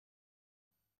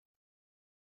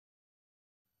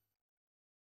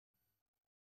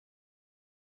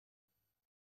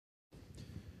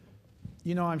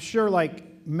You know, I'm sure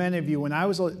like many of you, when I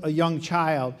was a young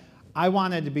child, I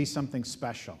wanted to be something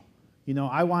special. You know,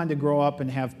 I wanted to grow up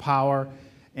and have power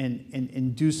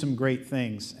and do some great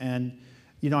things. And,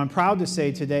 you know, I'm proud to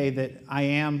say today that I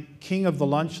am king of the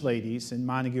lunch ladies in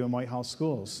Montague and Whitehall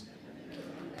Schools.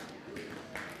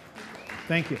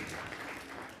 Thank you.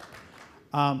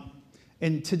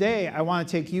 And today I want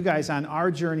to take you guys on our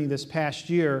journey this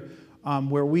past year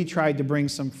where we tried to bring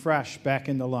some fresh back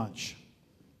into lunch.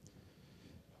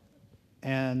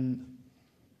 And,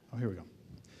 oh, here we go.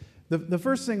 The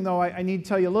first thing, though, I need to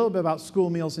tell you a little bit about school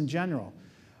meals in general.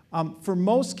 For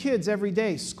most kids every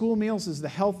day, school meals is the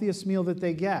healthiest meal that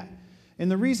they get.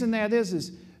 And the reason that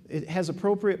is it has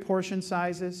appropriate portion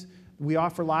sizes. We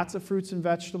offer lots of fruits and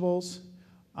vegetables.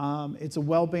 It's a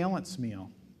well-balanced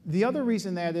meal. The other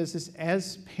reason that is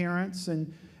as parents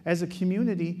and as a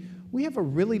community, we have a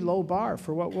really low bar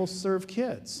for what we'll serve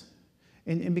kids.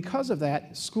 And because of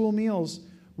that, school meals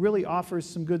really offers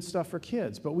some good stuff for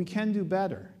kids, but we can do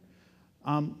better.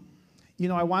 You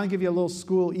know, I want to give you a little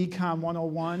school econ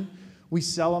 101. We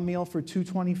sell a meal for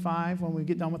 $2.25 when we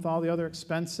get done with all the other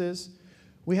expenses.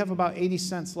 We have about 80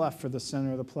 cents left for the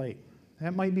center of the plate.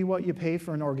 That might be what you pay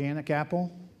for an organic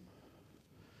apple.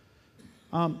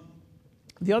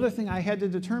 The other thing I had to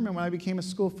determine when I became a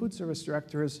school food service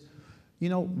director is, you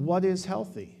know, what is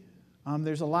healthy?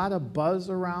 There's a lot of buzz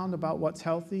around about what's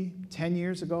healthy. 10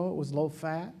 years ago, it was low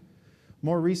fat.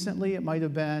 More recently, it might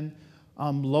have been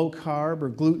low carb or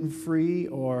gluten-free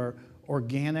or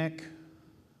organic.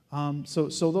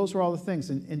 So those were all the things.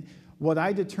 And what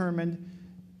I determined,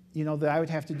 you know, that I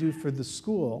would have to do for the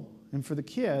school and for the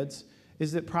kids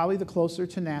is that probably the closer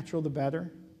to natural, the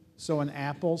better. So an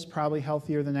apple's probably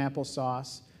healthier than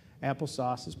applesauce.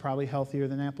 Applesauce is probably healthier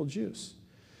than apple juice.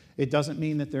 It doesn't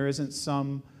mean that there isn't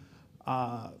some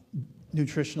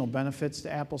nutritional benefits to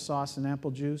applesauce and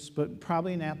apple juice, but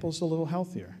probably an apple's a little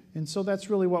healthier. And so that's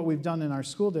really what we've done in our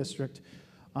school district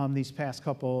these past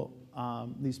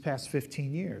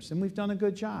 15 years. And we've done a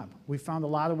good job. We found a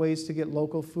lot of ways to get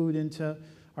local food into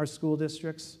our school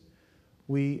districts.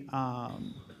 We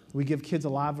give kids a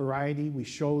lot of variety. We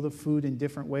show the food in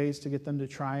different ways to get them to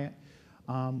try it.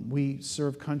 We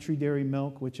serve country dairy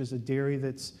milk, which is a dairy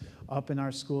that's up in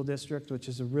our school district, which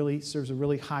is serves a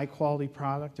really high quality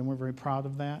product, and we're very proud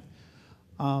of that.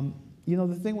 You know,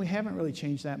 the thing we haven't really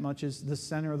changed that much is the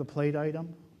center of the plate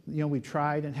item. You know, we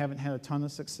tried and haven't had a ton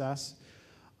of success.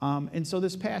 And so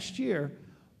this past year,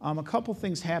 a couple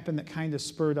things happened that kind of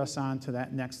spurred us on to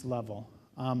that next level.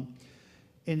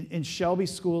 In Shelby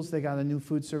schools, they got a new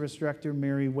food service director,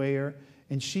 Mary Weyer,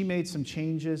 and she made some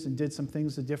changes and did some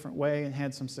things a different way and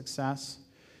had some success.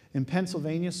 In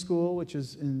Pennsylvania school, which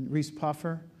is in Reese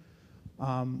Puffer,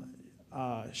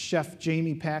 Chef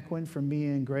Jamie Paquin from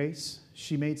Mia and Grace,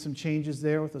 she made some changes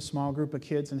there with a small group of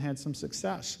kids and had some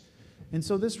success. And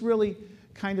so this really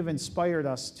kind of inspired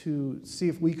us to see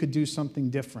if we could do something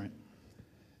different.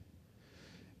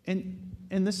 And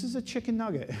this is a chicken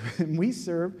nugget. We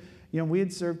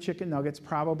had served chicken nuggets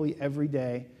probably every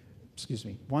day,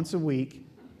 once a week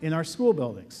in our school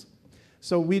buildings.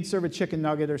 So we'd serve a chicken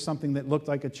nugget or something that looked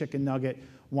like a chicken nugget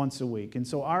once a week. And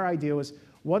so our idea was,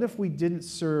 what if we didn't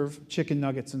serve chicken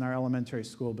nuggets in our elementary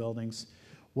school buildings?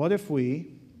 What if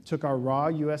we took our raw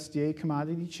USDA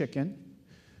commodity chicken,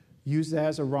 used that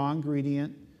as a raw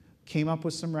ingredient, came up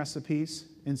with some recipes,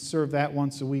 and served that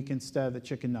once a week instead of the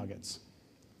chicken nuggets?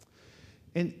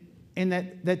 And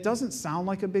that doesn't sound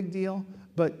like a big deal,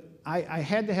 but I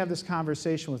had to have this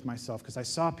conversation with myself because I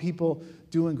saw people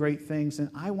doing great things, and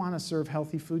I want to serve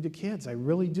healthy food to kids. I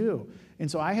really do.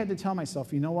 And so I had to tell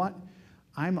myself, you know what?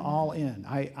 I'm all in.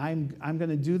 I'm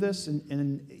going to do this,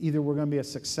 and either we're going to be a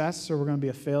success or we're going to be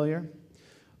a failure.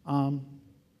 And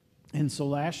so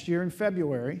last year in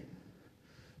February,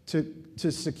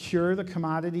 to secure the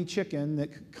commodity chicken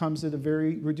that comes at a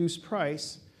very reduced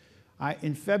price,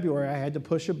 in February, I had to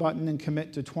push a button and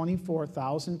commit to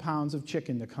 24,000 pounds of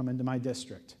chicken to come into my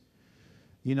district.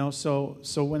 You know, so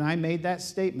when I made that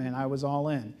statement, I was all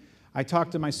in. I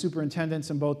talked to my superintendents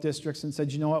in both districts and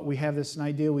said, you know what, we have this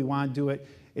idea, we want to do it.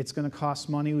 It's going to cost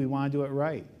money, we want to do it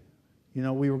right. You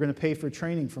know, we were going to pay for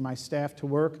training for my staff to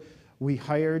work. We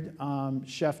hired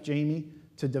Chef Jamie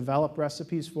to develop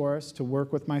recipes for us, to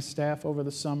work with my staff over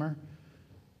the summer.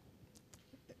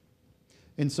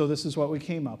 And so this is what we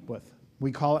came up with.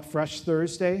 We call it Fresh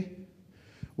Thursday.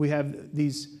 We have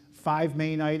these 5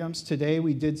 main items. Today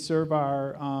we did serve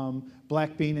our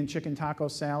black bean and chicken taco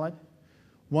salad.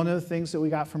 One of the things that we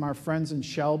got from our friends in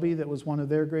Shelby that was one of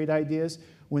their great ideas,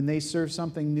 when they serve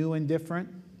something new and different,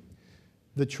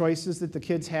 the choices that the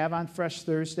kids have on Fresh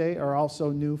Thursday are also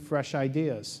new, fresh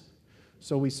ideas.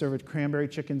 So we serve a cranberry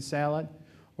chicken salad,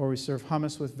 or we serve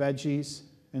hummus with veggies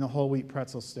and a whole wheat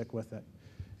pretzel stick with it.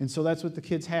 And so that's what the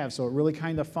kids have. So it really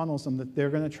kind of funnels them that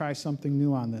they're going to try something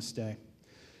new on this day.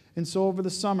 And so over the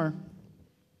summer,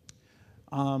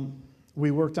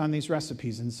 we worked on these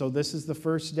recipes. And so this is the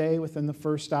first day. Within the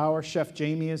first hour, Chef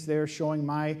Jamie is there showing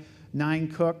my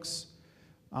 9 cooks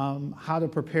how to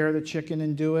prepare the chicken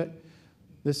and do it.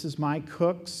 This is my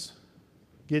cooks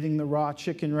getting the raw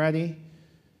chicken ready.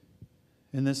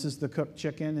 And this is the cooked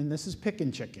chicken, and this is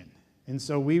pickin' chicken. And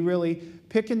so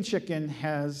pickin' chicken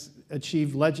has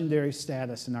achieved legendary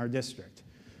status in our district.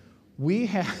 We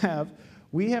have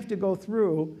to go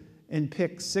through and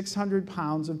pick 600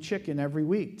 pounds of chicken every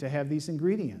week to have these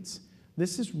ingredients.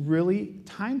 This is really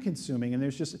time consuming, and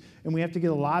we have to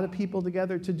get a lot of people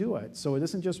together to do it. So it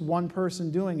isn't just one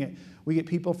person doing it. We get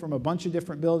people from a bunch of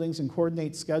different buildings and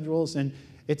coordinate schedules, and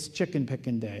it's chicken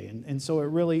picking day. And so it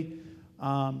really,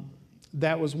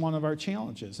 that was one of our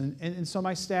challenges. And so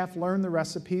my staff learned the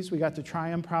recipes. We got to try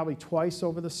them probably twice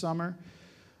over the summer.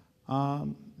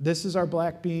 This is our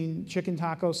black bean chicken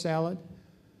taco salad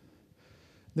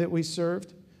that we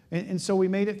served. And so we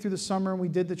made it through the summer, and we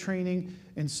did the training,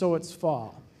 and so it's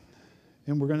fall.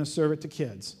 And we're going to serve it to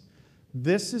kids.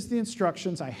 This is the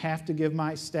instructions I have to give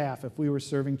my staff if we were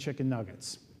serving chicken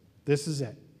nuggets. This is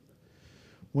it.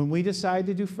 When we decide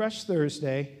to do Fresh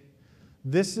Thursday,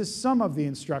 this is some of the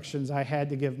instructions I had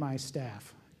to give my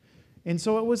staff. And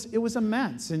so it was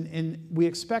immense, and we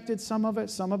expected some of it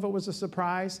was a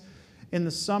surprise. In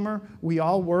the summer, we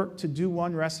all worked to do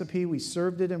one recipe. We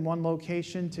served it in one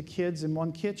location to kids in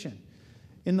one kitchen.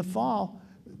 In the fall,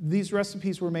 these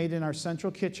recipes were made in our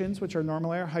central kitchens, which are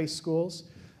normally our high schools.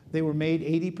 They were made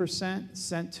 80%,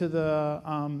 sent to the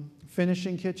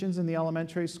finishing kitchens in the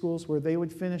elementary schools where they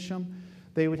would finish them.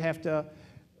 They would have to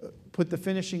put the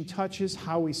finishing touches,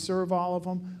 how we serve all of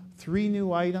them. 3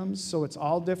 new items, so it's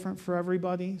all different for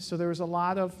everybody. So there was a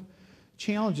lot of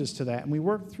challenges to that, and we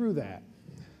worked through that.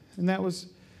 And that was,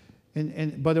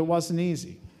 but it wasn't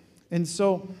easy. And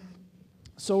so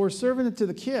we're serving it to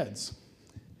the kids.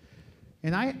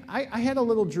 And I had a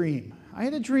little dream. I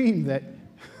had a dream that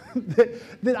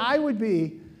I would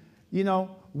be,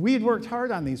 we had worked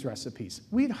hard on these recipes.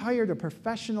 We'd hired a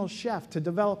professional chef to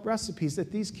develop recipes that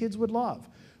these kids would love.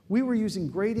 We were using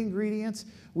great ingredients.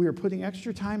 We were putting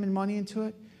extra time and money into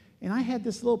it. And I had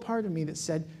this little part of me that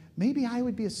said, maybe I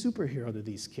would be a superhero to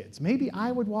these kids. Maybe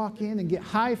I would walk in and get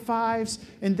high fives,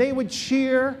 and they would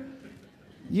cheer,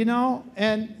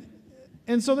 and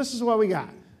so this is what we got.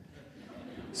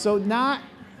 So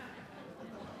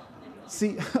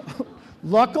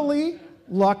luckily,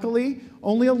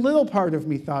 only a little part of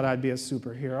me thought I'd be a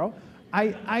superhero.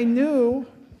 I knew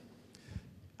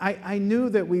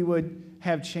that we would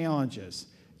have challenges.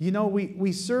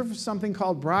 We served something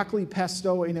called broccoli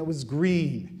pesto, and it was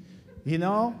green.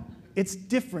 It's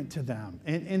different to them.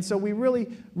 And so we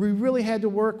really had to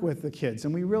work with the kids,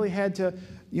 and we really had to,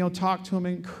 talk to them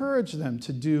and encourage them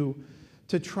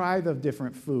to try the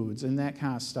different foods and that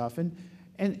kind of stuff.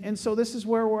 And so this is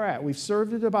where we're at. We've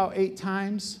served it about 8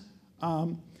 times.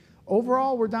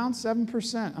 Overall, we're down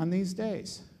 7% on these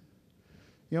days.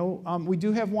 We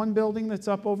do have one building that's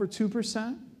up over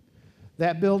 2%.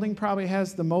 That building probably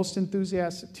has the most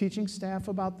enthusiastic teaching staff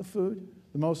about the food,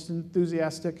 the most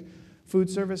enthusiastic food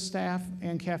service staff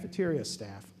and cafeteria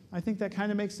staff. I think that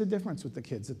kind of makes the difference with the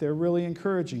kids, that they're really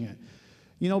encouraging it.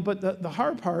 But the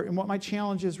hard part, and what my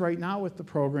challenge is right now with the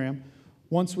program,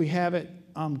 once we have it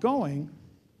going,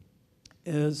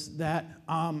 is that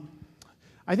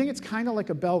I think it's kind of like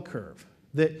a bell curve,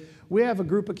 that we have a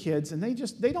group of kids, and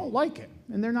they don't like it,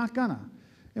 and they're not gonna.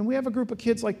 And we have a group of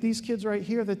kids like these kids right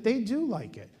here that they do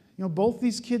like it. Both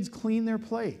these kids clean their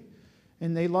plate,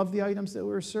 and they love the items that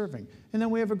we're serving. And then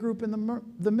we have a group in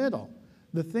the middle.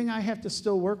 The thing I have to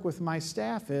still work with my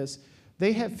staff is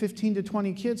they have 15 to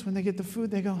 20 kids. When they get the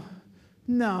food, they go,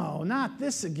 no, not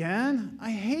this again.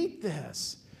 I hate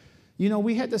this.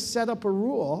 We had to set up a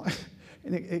rule,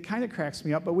 and it kind of cracks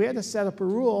me up, but we had to set up a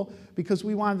rule because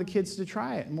we wanted the kids to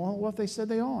try it. And well, if they said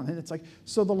they don't? And it's like,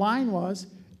 so the line was,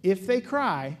 if they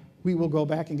cry, we will go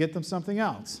back and get them something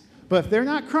else. But if they're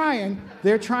not crying,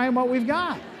 they're trying what we've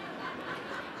got.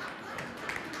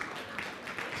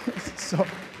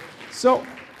 So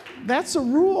that's a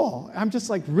rule. I'm just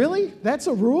like, really? That's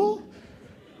a rule?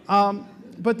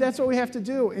 But that's what we have to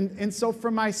do. And so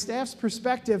from my staff's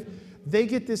perspective, they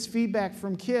get this feedback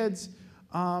from kids,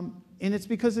 and it's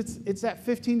because it's that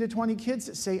 15 to 20 kids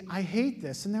that say, I hate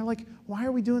this. And they're like, why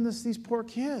are we doing this to these poor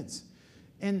kids?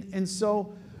 And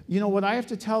so, what I have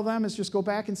to tell them is just go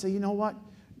back and say, you know what?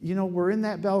 We're in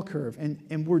that bell curve,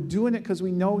 and we're doing it because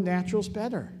we know natural's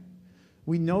better.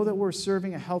 We know that we're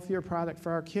serving a healthier product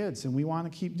for our kids, and we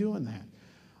want to keep doing that.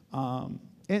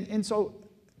 And so,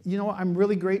 you know, I'm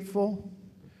really grateful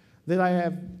that I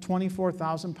have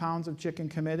 24,000 pounds of chicken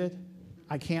committed.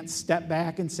 I can't step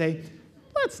back and say,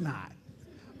 let's not.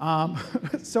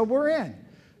 So we're in.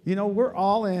 You know, we're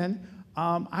all in.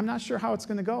 I'm not sure how it's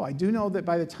going to go. I do know that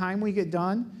by the time we get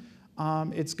done,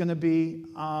 it's going to be,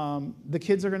 the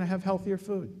kids are going to have healthier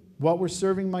food. What we're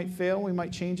serving might fail. We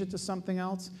might change it to something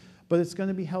else, but it's going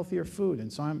to be healthier food.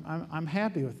 And so I'm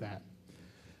happy with that.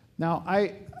 Now,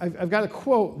 I've got a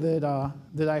quote that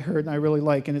I heard and I really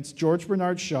like, and it's George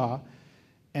Bernard Shaw,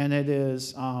 and it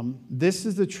is, "This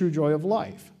is the true joy of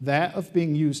life, that of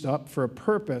being used up for a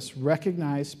purpose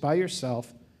recognized by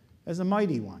yourself as a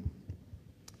mighty one."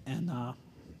 And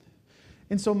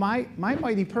so my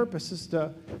mighty purpose is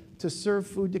to serve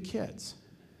food to kids.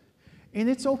 And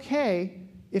it's okay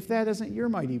if that isn't your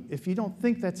mighty, if you don't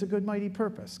think that's a good mighty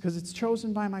purpose, because it's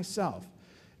chosen by myself.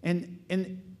 And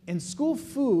school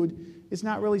food is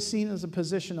not really seen as a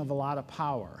position of a lot of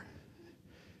power.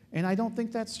 And I don't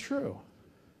think that's true.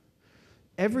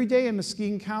 Every day in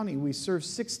Muskegon County, we serve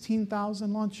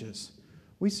 16,000 lunches.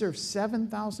 We serve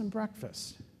 7,000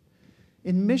 breakfasts.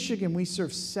 In Michigan, we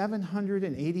serve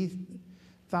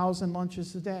 780,000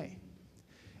 lunches a day.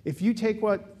 If you take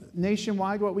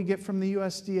nationwide, what we get from the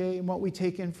USDA and what we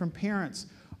take in from parents,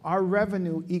 our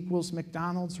revenue equals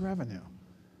McDonald's revenue.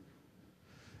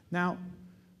 Now,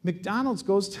 McDonald's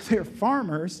goes to their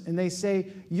farmers and they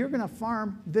say, you're going to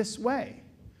farm this way.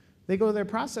 They go to their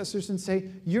processors and say,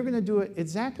 you're going to do it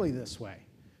exactly this way.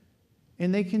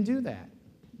 And they can do that.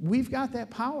 We've got that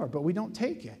power, but we don't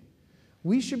take it.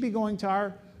 We should be going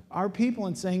to our people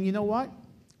and saying, you know what?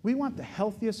 We want the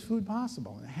healthiest food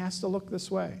possible, and it has to look this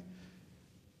way.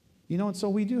 You know, and so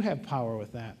we do have power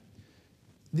with that.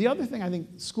 The other thing, I think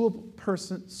school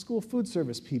food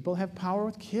service people have power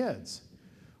with kids.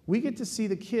 We get to see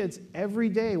the kids every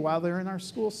day while they're in our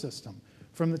school system.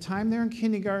 From the time they're in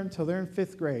kindergarten until they're in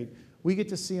 5th grade, we get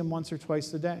to see them once or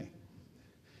twice a day.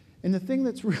 And the thing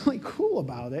that's really cool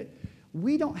about it,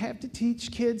 we don't have to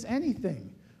teach kids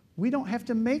anything. We don't have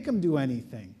to make them do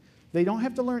anything. They don't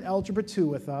have to learn Algebra 2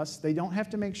 with us. They don't have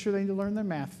to make sure they learn their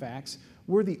math facts.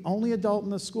 We're the only adult in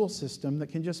the school system that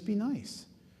can just be nice.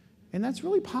 And that's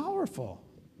really powerful.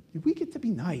 We get to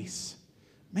be nice.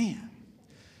 Man.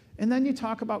 And then you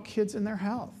talk about kids and their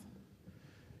health.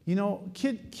 You know,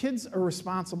 kids are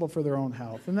responsible for their own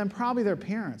health, and then probably their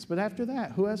parents. But after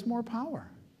that, who has more power?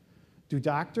 Do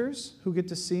doctors, who get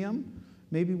to see them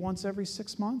maybe once every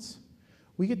 6 months?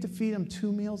 We get to feed them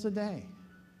 2 meals a day.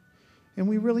 And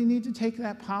we really need to take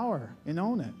that power and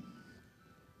own it.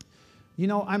 You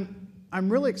know, I'm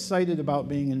really excited about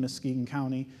being in Muskegon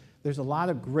County. There's a lot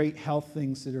of great health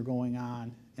things that are going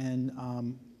on, and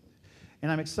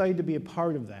I'm excited to be a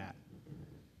part of that.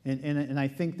 And I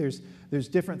think there's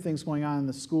different things going on in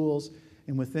the schools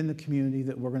and within the community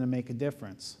that we're going to make a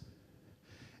difference.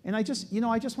 And I just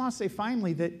want to say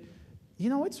finally that, you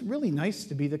know, it's really nice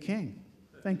to be the king.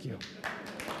 Thank you.